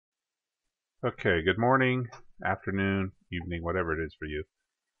Okay, good morning, afternoon, evening, whatever it is for you.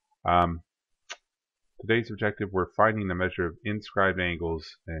 Um, Today's objective, we're finding the measure of inscribed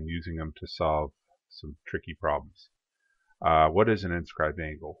angles and using them to solve some tricky problems. What is an inscribed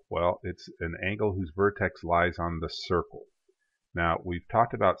angle? Well, it's an angle whose vertex lies on the circle. Now, we've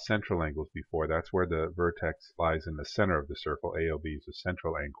talked about central angles before. That's where the vertex lies in the center of the circle. AOB is a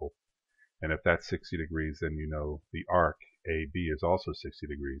central angle. And if that's 60 degrees, then you know the arc AB is also 60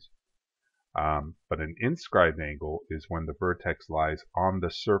 degrees. But an inscribed angle is when the vertex lies on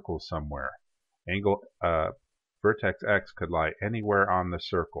the circle somewhere. Vertex X could lie anywhere on the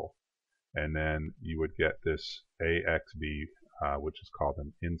circle, and then you would get this AXB, which is called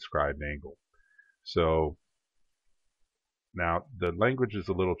an inscribed angle. So now the language is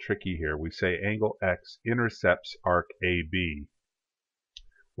a little tricky here. We say angle X intercepts arc AB,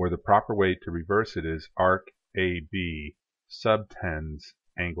 where the proper way to reverse it is arc AB subtends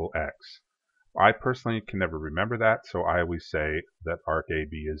angle X. I personally can never remember that, so I always say that arc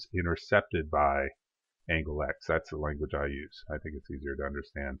AB is intercepted by angle X. That's the language I use. I think it's easier to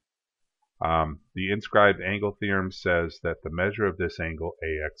understand. The inscribed angle theorem says that the measure of this angle,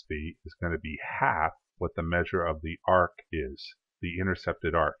 AXB, is going to be half what the measure of the arc is, the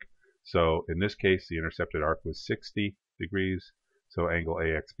intercepted arc. So in this case, the intercepted arc was 60 degrees, so angle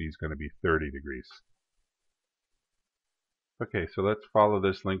AXB is going to be 30 degrees. Okay, so let's follow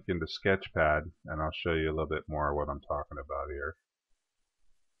this link into Sketchpad, and I'll show you a little bit more what I'm talking about here.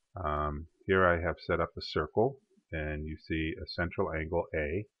 Here I have set up a circle, and you see a central angle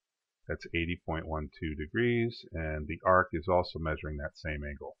A. That's 80.12 degrees, and the arc is also measuring that same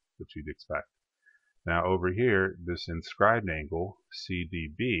angle, which you'd expect. Now over here, this inscribed angle,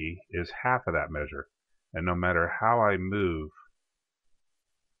 CDB, is half of that measure. And no matter how I move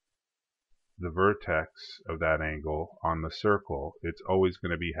the vertex of that angle on the circle, it's always going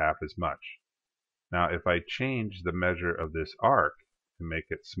to be half as much. Now if I change the measure of this arc to make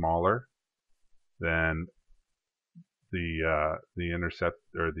it smaller, then the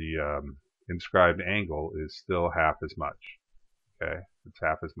inscribed angle is still half as much. Okay, it's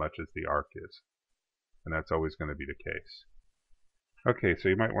half as much as the arc is, and that's always going to be the case. Okay, so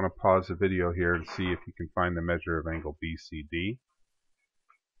you might want to pause the video here and see if you can find the measure of angle BCD.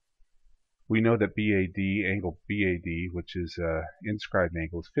 We know that angle BAD, which is inscribed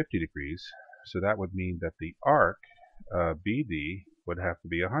angle, is 50 degrees. So that would mean that the arc BD would have to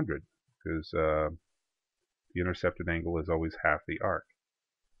be 100, because the intercepted angle is always half the arc.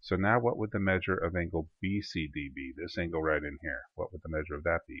 So now what would the measure of angle BCD be? This angle right in here. What would the measure of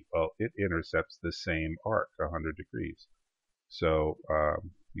that be? Well, it intercepts the same arc, 100 degrees. So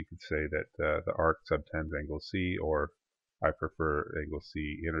you could say that the arc subtends angle C, or I prefer angle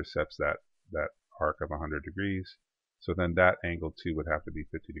C intercepts that arc of 100 degrees. So then that angle too would have to be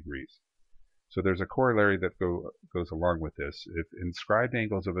 50 degrees. So there's a corollary that goes along with this. If inscribed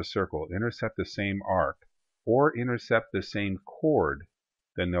angles of a circle intercept the same arc or intercept the same chord,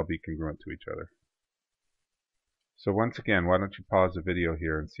 then they'll be congruent to each other. So once again, why don't you pause the video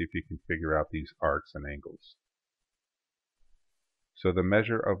here and see if you can figure out these arcs and angles. So the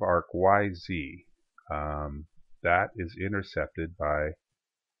measure of arc YZ, that is intercepted by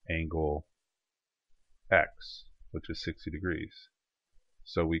angle X, which is 60 degrees.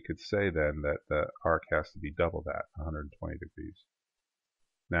 So we could say then that the arc has to be double that, 120 degrees.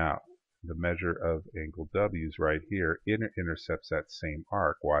 Now, the measure of angle W is right here. It intercepts that same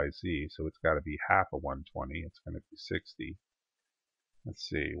arc, YZ, so it's got to be half of 120. It's going to be 60. Let's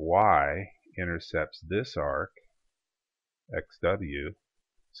see, Y intercepts this arc, XW,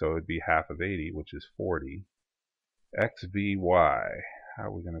 so it would be half of 80, which is 40. XVY, how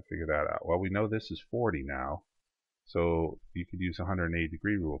are we going to figure that out? Well, we know this is 40 now, so you could use 180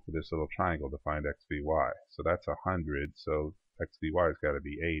 degree rule for this little triangle to find XVY. So that's 100, so XVY has got to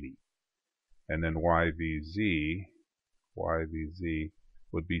be 80. And then YVZ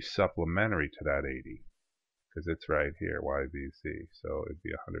would be supplementary to that 80, because it's right here, YVZ, so it'd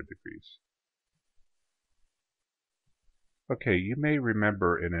be 100 degrees. Okay, you may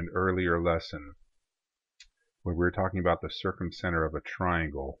remember in an earlier lesson when we were talking about the circumcenter of a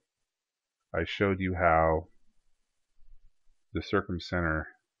triangle, I showed you how the circumcenter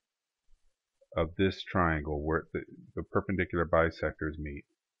of this triangle, where the perpendicular bisectors meet,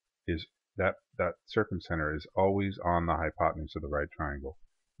 is that circumcenter is always on the hypotenuse of the right triangle.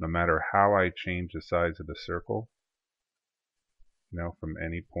 No matter how I change the size of the circle, from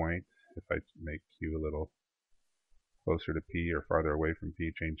any point, if I make Q a little closer to P or farther away from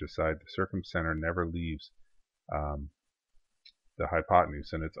P, change the side, the circumcenter never leaves the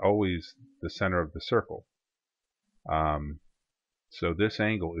hypotenuse, and it's always the center of the circle. So this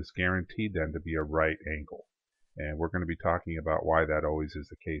angle is guaranteed then to be a right angle. And we're going to be talking about why that always is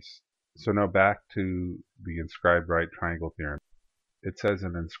the case. So now back to the inscribed right triangle theorem. It says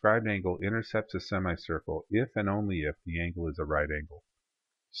an inscribed angle intercepts a semicircle if and only if the angle is a right angle.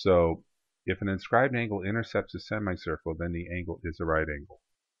 So if an inscribed angle intercepts a semicircle, then the angle is a right angle.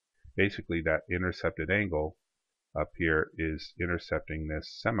 Basically, that intercepted angle up here is intercepting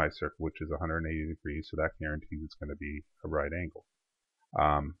this semicircle, which is 180 degrees, so that guarantees it's going to be a right angle.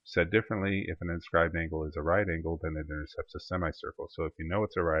 Said differently, if an inscribed angle is a right angle, then it intercepts a semicircle. So if you know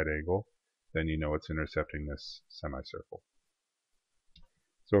it's a right angle, then you know it's intercepting this semicircle.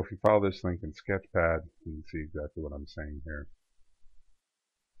 So if you follow this link in Sketchpad, you can see exactly what I'm saying here.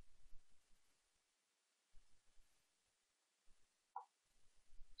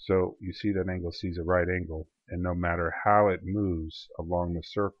 So you see that angle C is a right angle, and no matter how it moves along the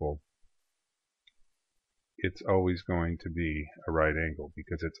circle, it's always going to be a right angle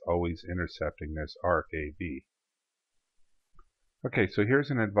because it's always intercepting this arc AB. Okay, so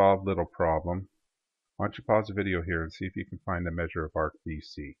here's an involved little problem. Why don't you pause the video here and see if you can find the measure of arc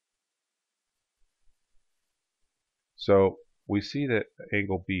BC. So we see that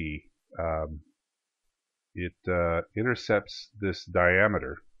angle B, it intercepts this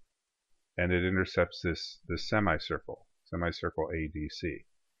diameter, and it intercepts this semicircle ADC.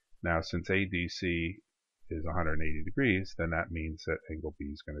 Now, since ADC is 180 degrees, then that means that angle B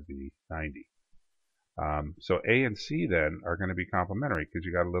is going to be 90. So A and C then are going to be complementary because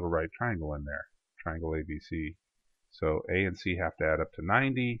you got a little right triangle in there, triangle ABC. So A and C have to add up to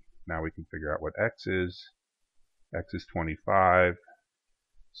 90. Now we can figure out what X is. X is 25.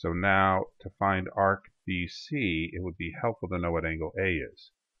 So now to find arc BC, it would be helpful to know what angle A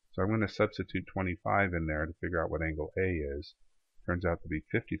is. So I'm going to substitute 25 in there to figure out what angle A is. Turns out to be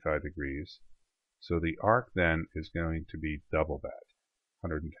 55 degrees. So the arc then is going to be double that,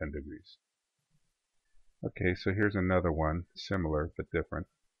 110 degrees. Okay, so here's another one, similar but different.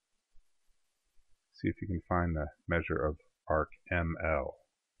 See if you can find the measure of arc ML.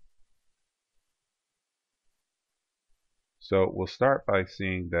 So we'll start by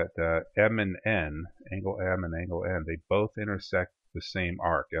seeing that M and N, angle M and angle N, they both intersect the same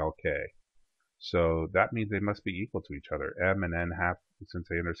arc, LK. So that means they must be equal to each other. M and N have, since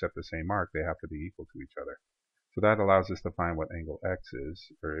they intercept the same arc, they have to be equal to each other. So that allows us to find what angle X is,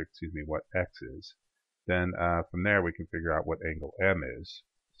 or excuse me, what X is. Then from there we can figure out what angle M is.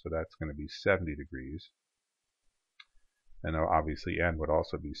 So that's going to be 70 degrees. And obviously N would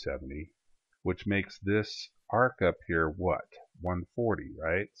also be 70, which makes this arc up here what? 140,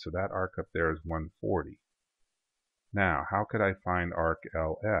 right? So that arc up there is 140. Now, how could I find arc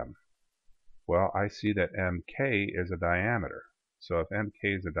LM? Well, I see that MK is a diameter. So if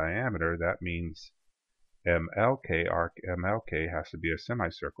MK is a diameter, that means MLK, arc MLK, has to be a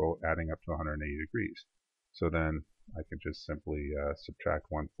semicircle adding up to 180 degrees. So then I can just simply subtract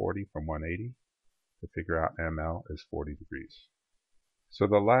 140 from 180 to figure out ML is 40 degrees. So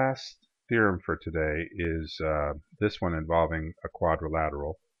the last theorem for today is this one involving a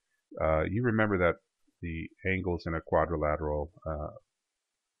quadrilateral. You remember that the angles in a quadrilateral,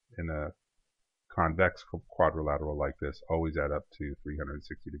 in a convex quadrilateral like this, always add up to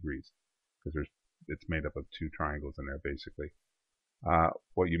 360 degrees because it's made up of two triangles in there basically.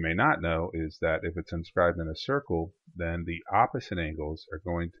 What you may not know is that if it's inscribed in a circle, then the opposite angles are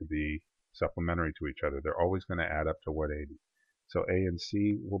going to be supplementary to each other. They're always going to add up to 180. So A and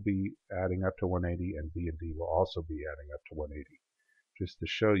C will be adding up to 180, and B and D will also be adding up to 180. Just to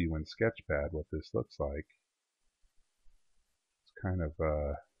show you in Sketchpad what this looks like, it's kind of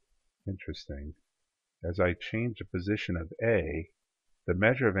interesting. As I change the position of A, the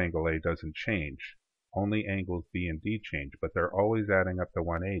measure of angle A doesn't change. Only angles B and D change, but they're always adding up to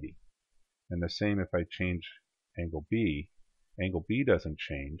 180. And the same if I change angle B doesn't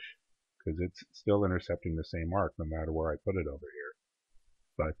change because it's still intercepting the same arc no matter where I put it over here.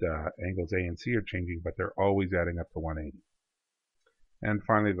 But angles A and C are changing, but they're always adding up to 180. And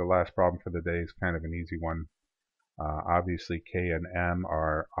finally, the last problem for the day is kind of an easy one. Obviously, K and M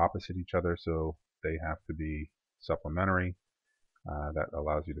are opposite each other, so they have to be supplementary. That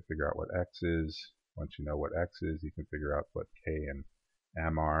allows you to figure out what X is. Once you know what X is, you can figure out what K and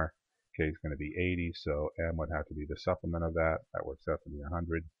M are. K is going to be 80, so M would have to be the supplement of that. That works out to be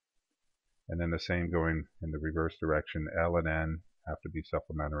 100. And then the same going in the reverse direction. L and N have to be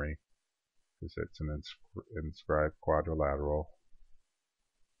supplementary because it's an inscribed quadrilateral.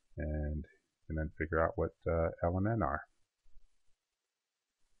 And then figure out what L and N are.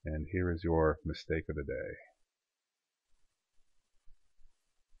 And here is your mistake of the day.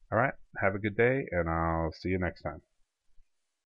 Alright, have a good day, and I'll see you next time.